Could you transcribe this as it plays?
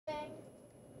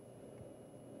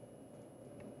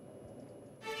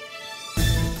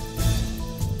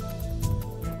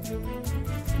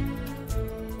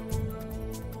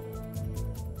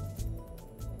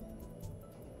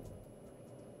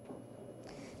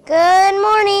Good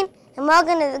morning and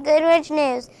welcome to the Goodridge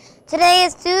News. Today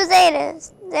is Tuesday,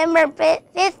 December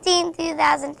 15,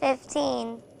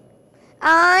 2015.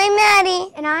 I'm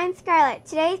Maddie. And I'm Scarlett.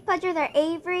 Today's pledgers are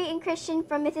Avery and Christian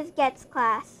from Mrs. Getz's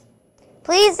class.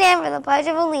 Please stand for the Pledge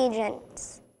of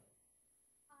Allegiance.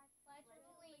 I pledge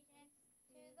allegiance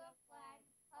to the flag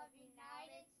of the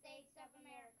United States of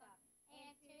America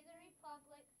and to the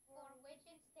republic for which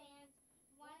it stands,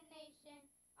 one nation,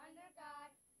 under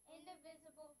God,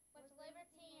 indivisible, with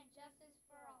liberty and justice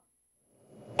for all.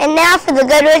 And now for the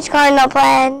Goodridge Cardinal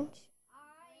Pledge.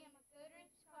 I am a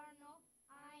Goodridge Cardinal.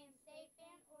 I am safe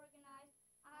and organized.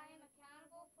 I am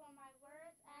accountable for my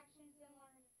words, actions, and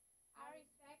learning. I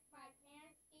respect my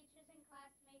parents, teachers, and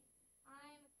classmates.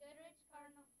 I am a Goodridge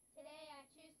Cardinal. Today I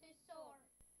choose to soar.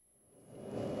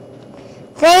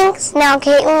 Thanks. Now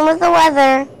Caitlin with the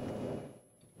weather.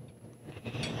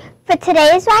 For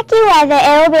today's wacky weather,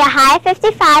 it will be a high of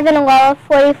 55 and a low of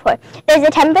 44. There's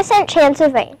a 10% chance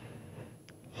of rain.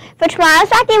 For tomorrow's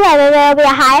wacky weather, there will be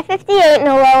a high of 58 and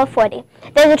a low of 40.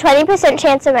 There's a 20%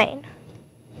 chance of rain.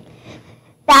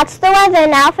 That's the weather.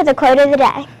 Now for the quote of the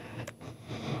day.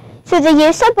 Through the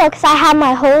use of books, I have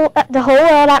the whole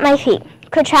world at my feet.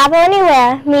 Could travel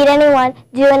anywhere, meet anyone,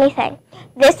 do anything.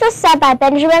 This was said by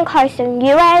Benjamin Carson,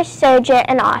 U.S. surgeon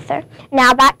and author.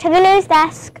 Now back to the news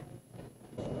desk.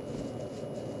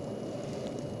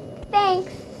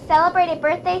 Thanks. Celebrated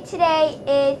birthday today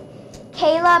is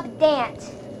Caleb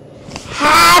Dant.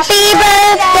 Happy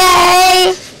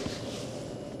birthday!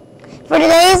 For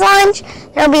today's lunch,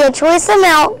 there will be a choice of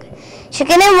milk,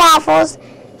 chicken and waffles,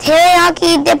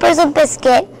 teriyaki dippers of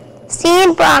biscuit,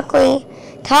 steamed broccoli,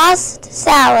 tossed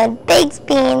salad, baked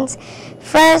beans,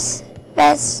 fresh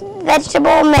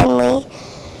vegetable medley,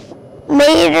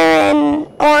 mandarin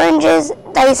oranges,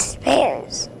 diced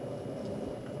pears.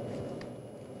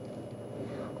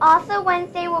 Also,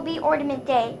 Wednesday will be Ornament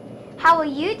Day. How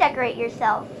will you decorate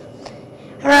yourself?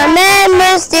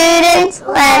 Remember, students,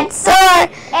 let's soar,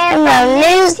 and from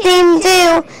news team 2,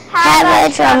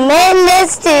 have a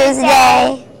tremendous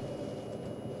Tuesday.